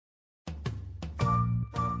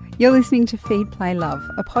You're listening to Feed, Play, Love,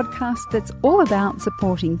 a podcast that's all about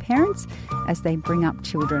supporting parents as they bring up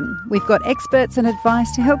children. We've got experts and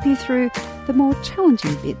advice to help you through the more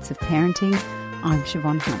challenging bits of parenting. I'm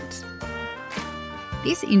Siobhan Hunt.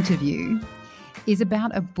 This interview is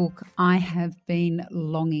about a book I have been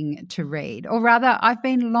longing to read, or rather, I've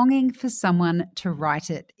been longing for someone to write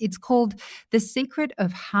it. It's called The Secret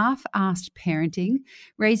of Half-Assed Parenting,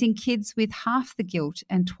 Raising Kids with Half the Guilt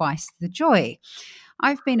and Twice the Joy.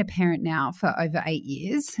 I've been a parent now for over 8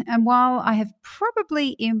 years, and while I have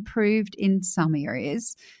probably improved in some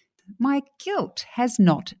areas, my guilt has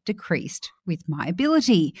not decreased with my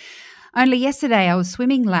ability. Only yesterday I was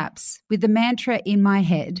swimming laps with the mantra in my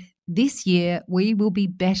head, this year we will be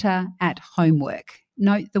better at homework.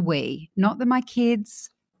 Note the we, not that my kids,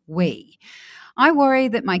 we. I worry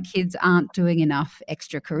that my kids aren't doing enough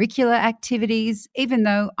extracurricular activities, even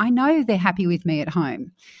though I know they're happy with me at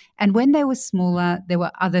home. And when they were smaller, there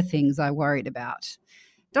were other things I worried about.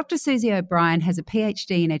 Dr. Susie O'Brien has a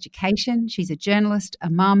PhD in education. She's a journalist, a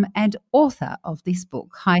mum, and author of this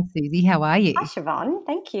book. Hi, Susie. How are you? Hi, Siobhan.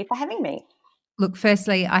 Thank you for having me. Look,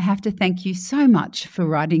 firstly, I have to thank you so much for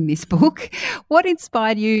writing this book. What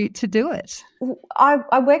inspired you to do it?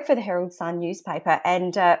 I work for the Herald Sun newspaper,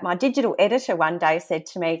 and my digital editor one day said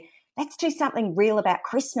to me, let's do something real about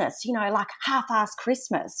Christmas, like half-assed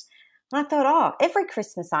Christmas. And I thought, every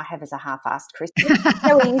Christmas I have is a half-assed Christmas.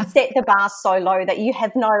 So you set the bar so low that you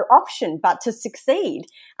have no option but to succeed,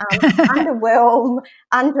 underwhelm,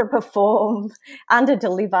 underperform,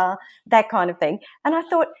 underdeliver, that kind of thing. And I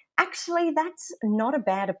thought, actually, that's not a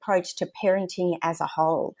bad approach to parenting as a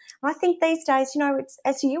whole. I think these days, it's,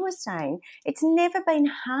 as you were saying, it's never been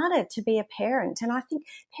harder to be a parent. And I think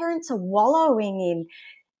parents are wallowing in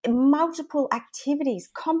multiple activities,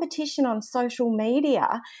 competition on social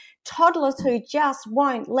media, toddlers who just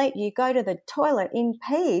won't let you go to the toilet in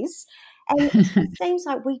peace. And it seems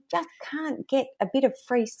like we just can't get a bit of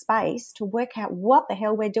free space to work out what the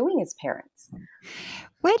hell we're doing as parents.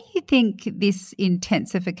 Where do you think this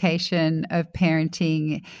intensification of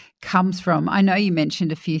parenting comes from? I know you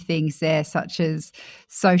mentioned a few things there, such as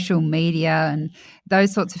social media and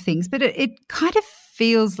those sorts of things, but it kind of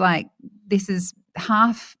feels like this is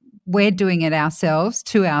half we're doing it ourselves,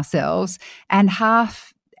 to ourselves, and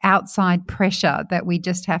half outside pressure that we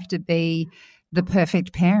just have to be the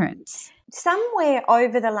perfect parents. Somewhere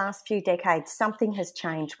over the last few decades, something has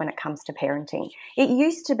changed when it comes to parenting. It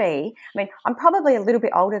used to be, I'm probably a little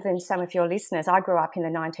bit older than some of your listeners. I grew up in the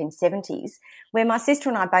 1970s, where my sister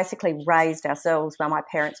and I basically raised ourselves while my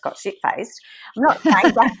parents got shit-faced. I'm not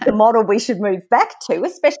saying that's the model we should move back to,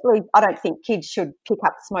 especially I don't think kids should pick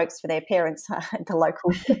up smokes for their parents at the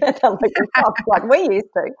local shops like we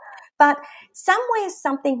used to. But somewhere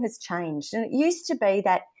something has changed. And it used to be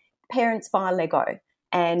that parents buy Lego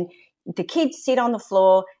and the kids sit on the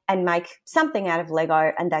floor and make something out of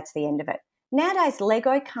Lego, and that's the end of it. Nowadays,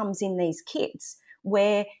 Lego comes in these kits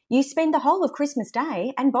where you spend the whole of Christmas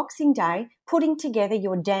Day and Boxing Day putting together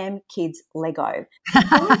your damn kids' Lego.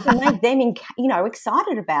 Trying to make them,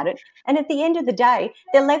 excited about it. And at the end of the day,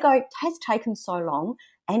 their Lego has taken so long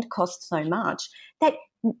and cost so much that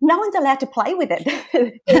no one's allowed to play with it.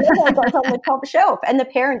 It goes on the top shelf, and the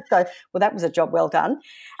parents go, well, that was a job well done.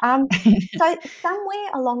 So somewhere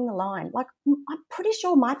along the line, I'm pretty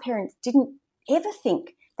sure my parents didn't ever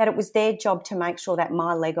think that it was their job to make sure that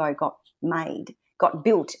my Lego got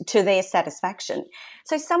built to their satisfaction.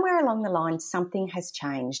 So somewhere along the line, something has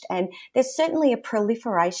changed, and there's certainly a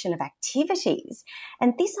proliferation of activities.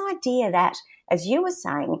 And this idea that, as you were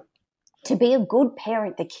saying, to be a good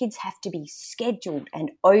parent, the kids have to be scheduled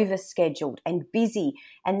and overscheduled and busy,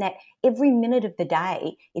 and that every minute of the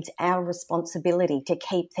day, it's our responsibility to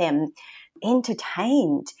keep them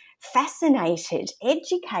entertained, fascinated,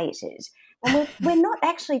 educated. And we're not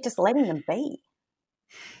actually just letting them be.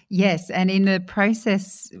 Yes, and in the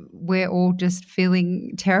process, we're all just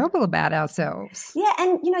feeling terrible about ourselves. Yeah,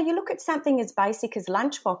 and, you look at something as basic as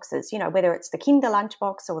lunchboxes, whether it's the Kinder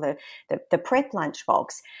lunchbox or the prep lunchbox.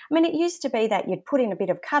 It used to be that you'd put in a bit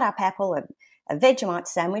of cut-up apple, a Vegemite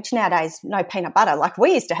sandwich. Nowadays, no peanut butter like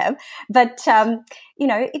we used to have. But,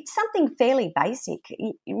 it's something fairly basic.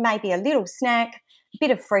 Maybe a little snack, a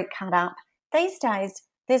bit of fruit cut up. These days,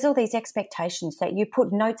 there's all these expectations that you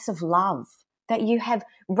put notes of love, that you have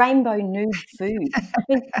rainbow nude food.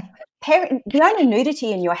 The only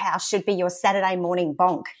nudity in your house should be your Saturday morning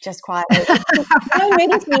bonk, just quietly. No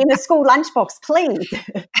nudity in the school lunchbox, please.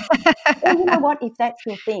 And you know what? If that's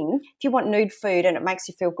your thing, if you want nude food and it makes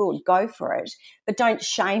you feel good, go for it. But don't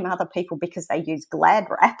shame other people because they use Glad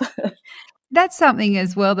wrap. That's something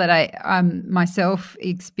as well that I myself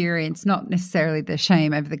experience, not necessarily the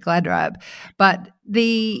shame over the glad wrap, but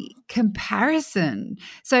the comparison.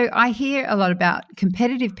 So I hear a lot about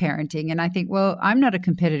competitive parenting, and I think, well, I'm not a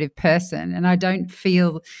competitive person, and I don't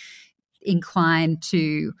feel inclined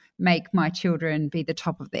to make my children be the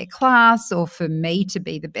top of their class or for me to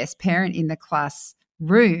be the best parent in the class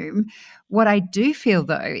room. What I do feel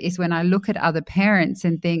though is when I look at other parents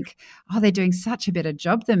and think, oh, they're doing such a better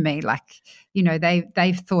job than me. Like, you know,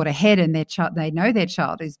 they've thought ahead, and their child, they know their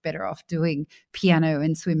child is better off doing piano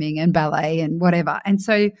and swimming and ballet and whatever. And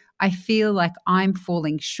so I feel like I'm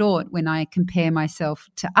falling short when I compare myself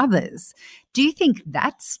to others. Do you think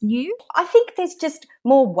that's new? I think there's just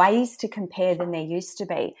more ways to compare than there used to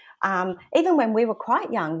be. Even when we were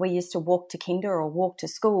quite young, we used to walk to kinder or walk to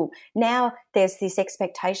school. Now there's this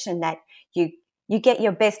expectation that you get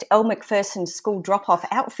your best Elle Macpherson school drop-off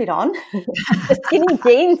outfit on, the skinny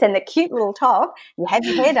jeans and the cute little top. You have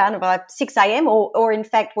your hair done by 6 a.m. or in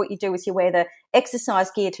fact what you do is you wear the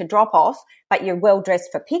exercise gear to drop off, but you're well dressed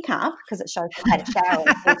for pickup because it shows you had a shower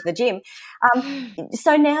and went to the gym.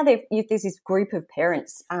 So now there's this group of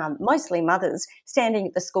parents, mostly mothers, standing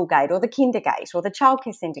at the school gate or the kinder gate or the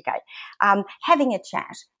childcare centre gate, having a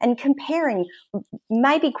chat and comparing,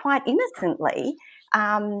 maybe quite innocently,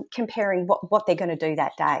 comparing what they're going to do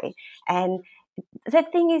that day. And the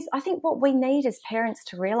thing is, I think what we need as parents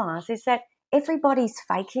to realise is that everybody's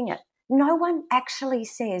faking it. No one actually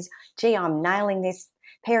says, gee, I'm nailing this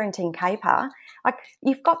parenting caper. Like,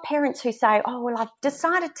 you've got parents who say, oh, well, I've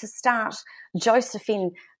decided to start Joseph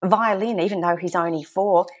in violin, even though he's only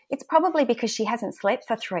 4. It's probably because she hasn't slept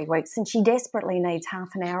for 3 weeks and she desperately needs half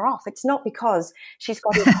an hour off. It's not because she's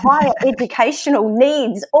got his higher educational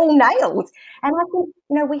needs all nailed. And I think,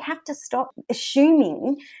 you know, we have to stop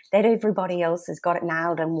assuming that everybody else has got it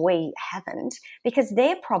nailed and we haven't, because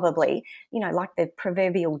they're probably, you know, like the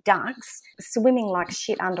proverbial ducks swimming like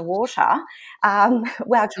shit underwater,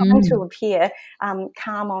 while trying to appear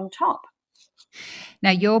calm on top.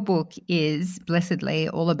 Now, your book is blessedly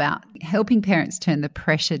all about helping parents turn the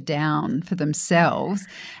pressure down for themselves.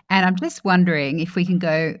 And I'm just wondering if we can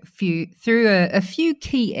go through a few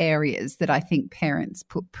key areas that I think parents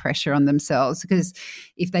put pressure on themselves, because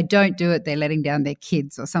if they don't do it, they're letting down their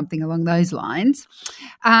kids or something along those lines.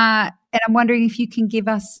 And I'm wondering if you can give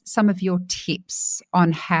us some of your tips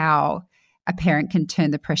on how a parent can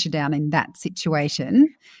turn the pressure down in that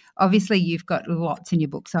situation. Obviously, you've got lots in your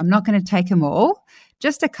book, so I'm not going to take them all.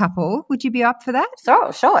 Just a couple. Would you be up for that?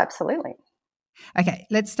 Sure, absolutely. Okay,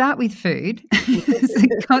 let's start with food. It's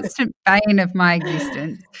a constant bane of my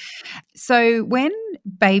existence. So when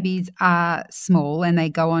babies are small and they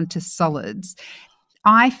go on to solids,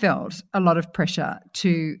 I felt a lot of pressure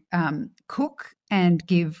to cook and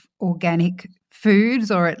give organic foods,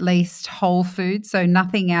 or at least whole foods, so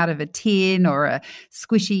nothing out of a tin or a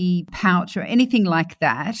squishy pouch or anything like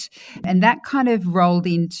that. And that kind of rolled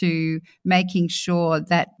into making sure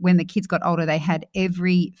that when the kids got older, they had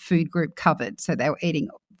every food group covered. So they were eating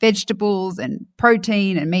vegetables and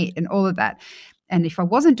protein and meat and all of that. And if I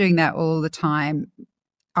wasn't doing that all the time,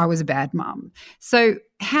 I was a bad mum. So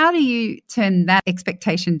how do you turn that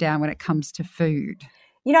expectation down when it comes to food?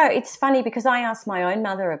 You know, it's funny because I asked my own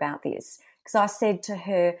mother about this. Because I said to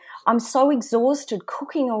her, I'm so exhausted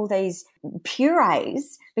cooking all these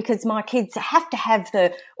purees because my kids have to have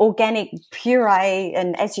the organic puree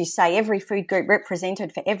and, as you say, every food group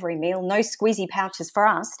represented for every meal, no squeezy pouches for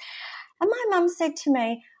us. And my mum said to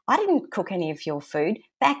me, I didn't cook any of your food.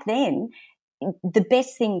 Back then, the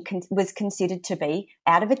best thing was considered to be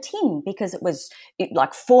out of a tin because it was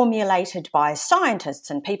like formulated by scientists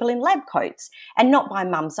and people in lab coats and not by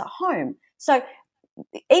mums at home. So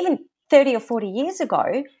even 30 or 40 years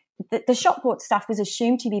ago, the shop bought stuff was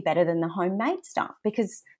assumed to be better than the homemade stuff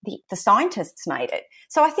because the scientists made it.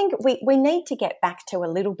 So I think we need to get back to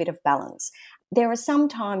a little bit of balance. There are some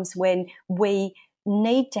times when we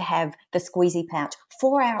need to have the squeezy pouch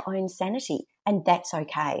for our own sanity, and that's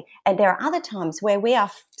okay. And there are other times where we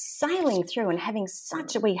are sailing through and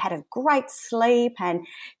we had a great sleep and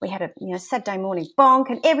we had a Saturday morning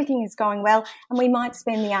bonk and everything is going well, and we might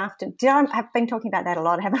spend the afternoon. I've been talking about that a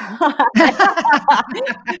lot, haven't I?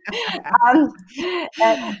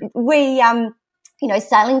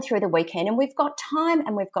 Sailing through the weekend, and we've got time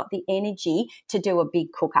and we've got the energy to do a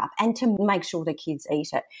big cook up and to make sure the kids eat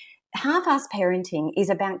it. Half-ass parenting is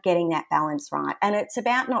about getting that balance right, and it's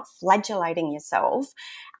about not flagellating yourself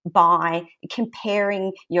by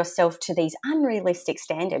comparing yourself to these unrealistic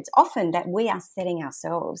standards, often that we are setting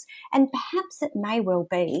ourselves. And perhaps it may well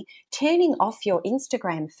be turning off your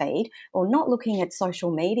Instagram feed or not looking at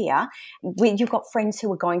social media when you've got friends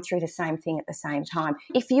who are going through the same thing at the same time.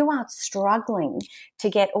 If you are struggling to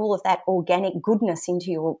get all of that organic goodness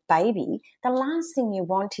into your baby, the last thing you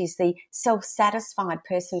want is the self-satisfied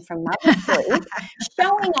person from motherhood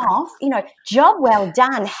showing off, job well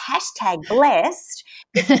done, #blessed.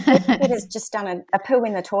 It has just done a poo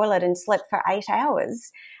in the toilet and slept for 8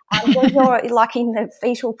 hours. When you're like in the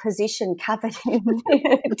fetal position, covered in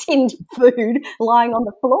tinned food, lying on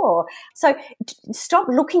the floor. So stop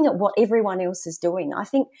looking at what everyone else is doing. I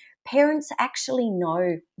think parents actually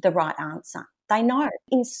know the right answer. They know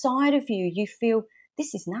inside of you. You feel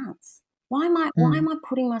this is nuts. Why am I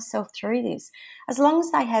putting myself through this? As long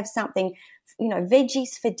as they have something,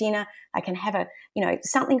 veggies for dinner, they can have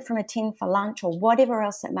something from a tin for lunch or whatever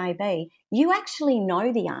else it may be. You actually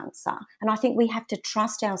know the answer. And I think we have to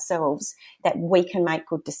trust ourselves that we can make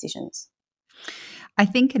good decisions. I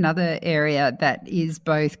think another area that is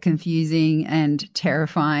both confusing and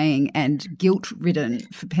terrifying and guilt-ridden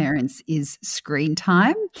for parents is screen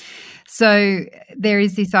time. So there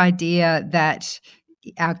is this idea that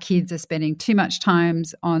our kids are spending too much time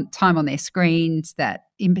on their screens, that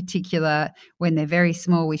in particular when they're very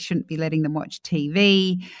small we shouldn't be letting them watch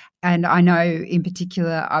TV. And I know in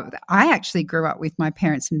particular I actually grew up with my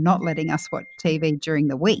parents not letting us watch TV during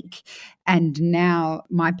the week, and now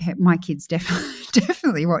my kids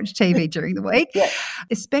definitely watch TV during the week. Yeah.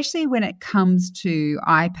 Especially when it comes to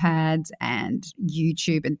iPads and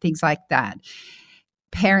YouTube and things like that.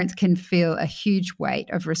 Parents can feel a huge weight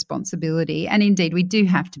of responsibility, and indeed we do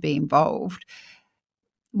have to be involved.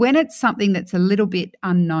 When it's something that's a little bit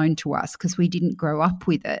unknown to us because we didn't grow up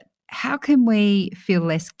with it, how can we feel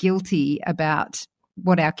less guilty about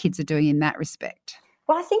what our kids are doing in that respect?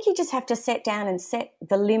 Well, I think you just have to sit down and set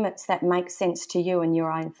the limits that make sense to you and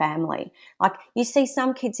your own family. Like you see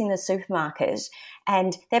some kids in the supermarket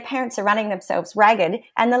and their parents are running themselves ragged,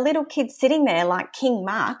 and the little kid's sitting there like King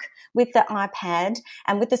Mark with the iPad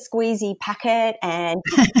and with the squeezy packet and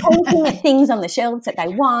pointing at things on the shelves that they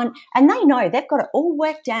want. And they know they've got it all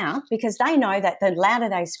worked out because they know that the louder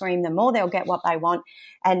they scream, the more they'll get what they want.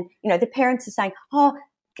 And, the parents are saying, oh,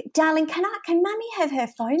 darling, can mummy have her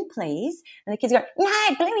phone, please? And the kids go,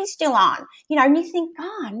 no, Bluey's still on. And you think,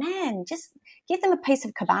 oh, man, just give them a piece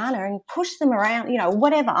of cabana and push them around,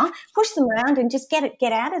 whatever, push them around and just get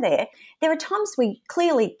out of there. There are times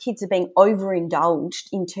clearly kids are being overindulged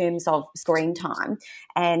in terms of screen time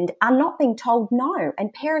and are not being told no.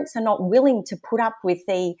 And parents are not willing to put up with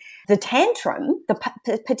the tantrum,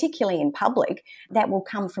 particularly in public, that will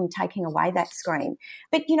come from taking away that screen.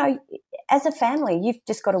 But, as a family, you've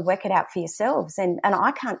just got to work it out for yourselves. And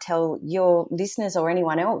I can't tell your listeners or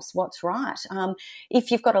anyone else what's right.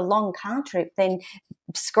 If you've got a long car trip, then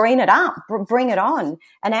screen it up, bring it on.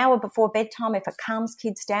 An hour before bedtime, if it calms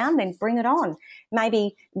kids down, then bring it on.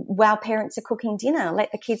 Maybe while parents are cooking dinner,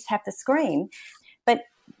 let the kids have the screen. But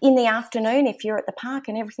in the afternoon, if you're at the park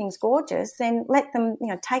and everything's gorgeous, then let them,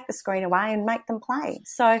 take the screen away and make them play.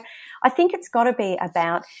 So I think it's got to be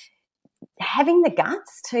about having the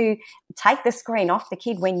guts to take the screen off the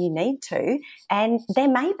kid when you need to, and there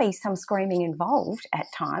may be some screaming involved at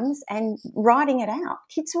times, and writing it out.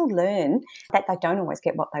 Kids will learn that they don't always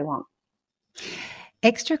get what they want.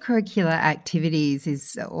 Extracurricular activities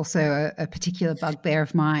is also a particular bugbear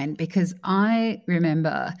of mine, because I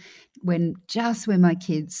remember when my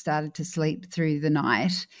kids started to sleep through the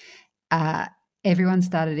night, everyone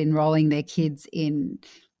started enrolling their kids in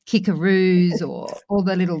kickaroos or all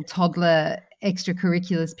the little toddler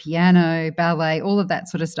extracurriculars, piano, ballet, all of that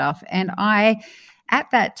sort of stuff. And I, at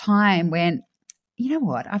that time, went, you know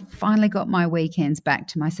what, I've finally got my weekends back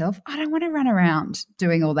to myself. I don't want to run around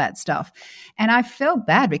doing all that stuff. And I felt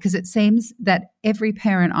bad because it seems that every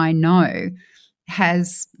parent I know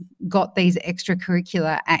has got these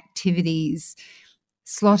extracurricular activities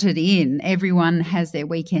slotted in. Everyone has their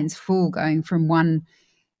weekends full, going from one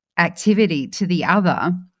activity to the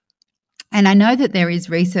other. And I know that there is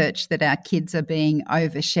research that our kids are being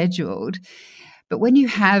overscheduled, but when you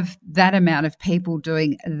have that amount of people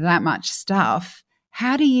doing that much stuff,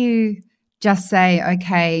 how do you just say,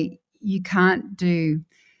 okay, you can't do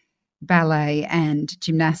ballet and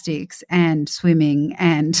gymnastics and swimming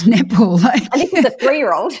and netball. And this is a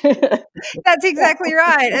 3-year-old. That's exactly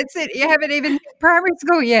right. That's it. You haven't even hit primary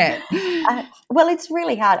school yet. Well, it's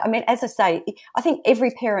really hard. I mean, as I say, I think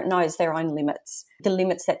every parent knows their own limits, the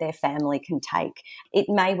limits that their family can take. It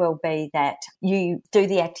may well be that you do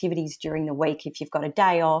the activities during the week if you've got a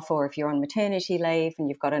day off, or if you're on maternity leave and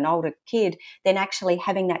you've got an older kid, then actually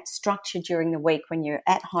having that structure during the week when you're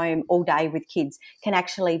at home all day with kids can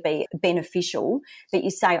actually be beneficial. That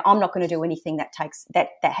you say, I'm not going to do anything that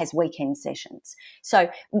has weekend sessions. So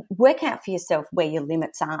work out for yourself where your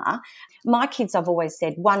limits are. My kids, I've always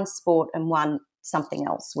said, one sport and one something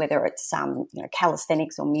else, whether it's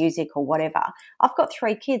calisthenics or music or whatever. I've got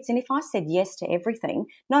 3 kids, and if I said yes to everything,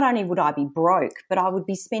 not only would I be broke, but I would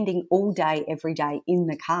be spending all day, every day in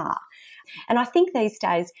the car. And I think these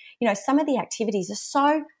days, some of the activities are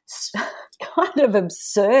so kind of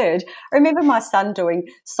absurd. I remember my son doing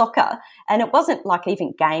soccer, and it wasn't like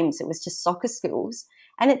even games, it was just soccer skills.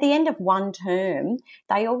 And at the end of one term,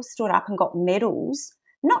 they all stood up and got medals,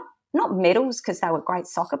 not medals because they were great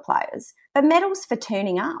soccer players, but medals for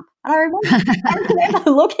turning up. And I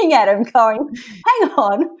remember looking at him going, hang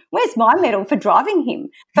on, where's my medal for driving him,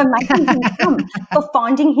 for making him come, for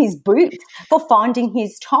finding his boot, for finding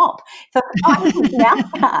his top, for finding his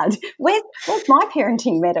mouth guard? Where's my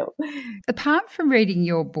parenting medal? Apart from reading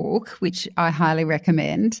your book, which I highly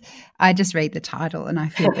recommend, I just read the title and I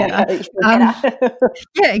feel better.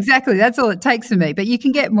 Yeah, exactly. That's all it takes for me. But you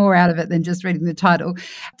can get more out of it than just reading the title.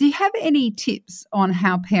 Do you have any tips on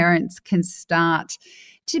how parents can start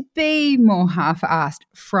to be more half-assed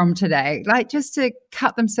from today, like just to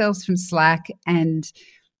cut themselves from slack? And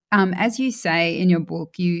as you say in your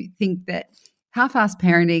book, you think that half-assed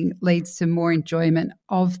parenting leads to more enjoyment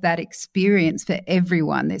of that experience for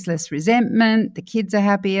everyone. There's less resentment, the kids are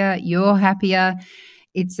happier, you're happier.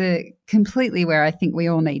 It's completely where I think we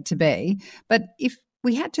all need to be. But if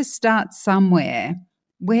we had to start somewhere,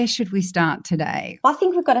 where should we start today? I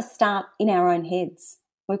think we've got to start in our own heads.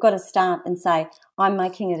 We've got to start and say, I'm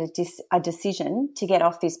making it a decision to get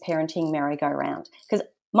off this parenting merry-go-round, because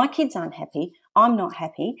my kids aren't happy. I'm not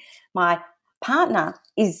happy. My partner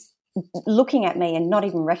is looking at me and not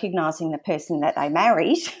even recognising the person that they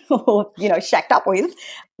married or, shacked up with.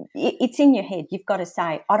 It's in your head. You've got to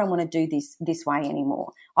say, I don't want to do this way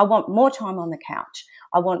anymore. I want more time on the couch.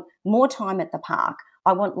 I want more time at the park.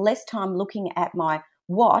 I want less time looking at my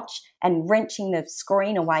watch and wrenching the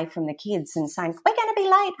screen away from the kids and saying, we're going to be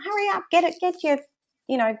late, hurry up, get your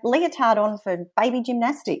leotard on for baby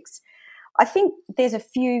gymnastics. I think there's a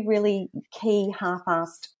few really key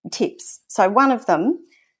half-assed tips. So one of them,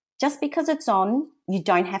 just because it's on, you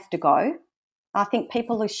don't have to go. I think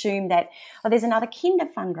people assume that there's another Kinder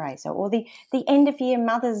fundraiser or the end of year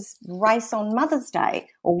mother's race on Mother's Day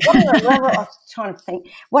or whatever. I'm trying to think,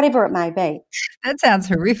 whatever it may be. That sounds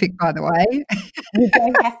horrific, by the way. You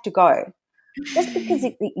don't have to go. Just because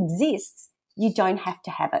it exists, you don't have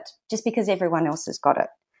to have it. Just because everyone else has got it.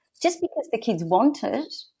 Just because the kids want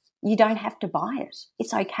it, you don't have to buy it.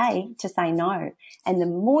 It's okay to say no. And the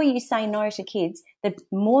more you say no to kids, the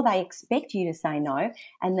more they expect you to say no,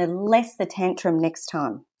 and the less the tantrum next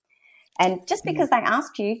time. And just because they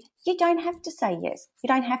ask you, you don't have to say yes. You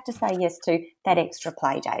don't have to say yes to that extra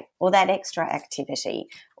play date or that extra activity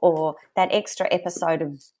or that extra episode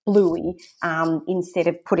of Bluey instead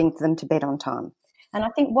of putting them to bed on time. And I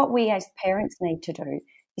think what we as parents need to do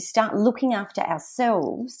is start looking after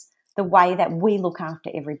ourselves the way that we look after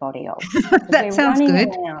everybody else. That sounds good.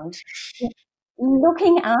 Around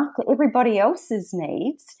looking after everybody else's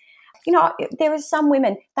needs. There are some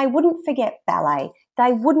women, they wouldn't forget ballet,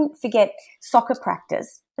 they wouldn't forget soccer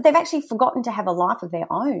practice, but they've actually forgotten to have a life of their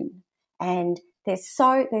own. And they're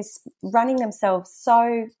running themselves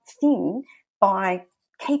so thin by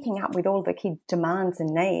keeping up with all the kids' demands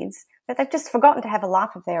and needs that they've just forgotten to have a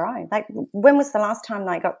life of their own. Like, when was the last time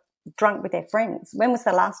they got drunk with their friends? When was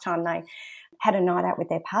the last time they had a night out with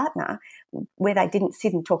their partner where they didn't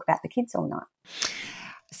sit and talk about the kids all night?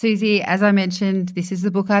 Susie, as I mentioned, this is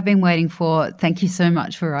the book I've been waiting for. Thank you so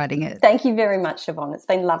much for writing it. Thank you very much, Siobhan. It's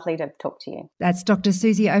been lovely to talk to you. That's Dr.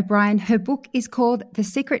 Susie O'Brien. Her book is called The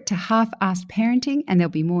Secret to Half-Assed Parenting, and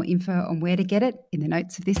there'll be more info on where to get it in the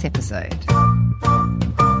notes of this episode.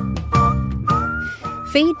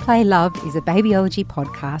 Feed, Play, Love is a Babyology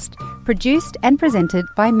podcast produced and presented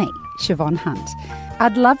by me, Siobhan Hunt.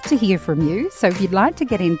 I'd love to hear from you, so if you'd like to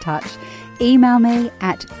get in touch, email me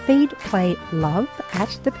at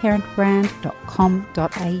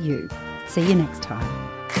feedplaylove@theparentbrand.com.au. See you next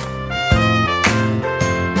time.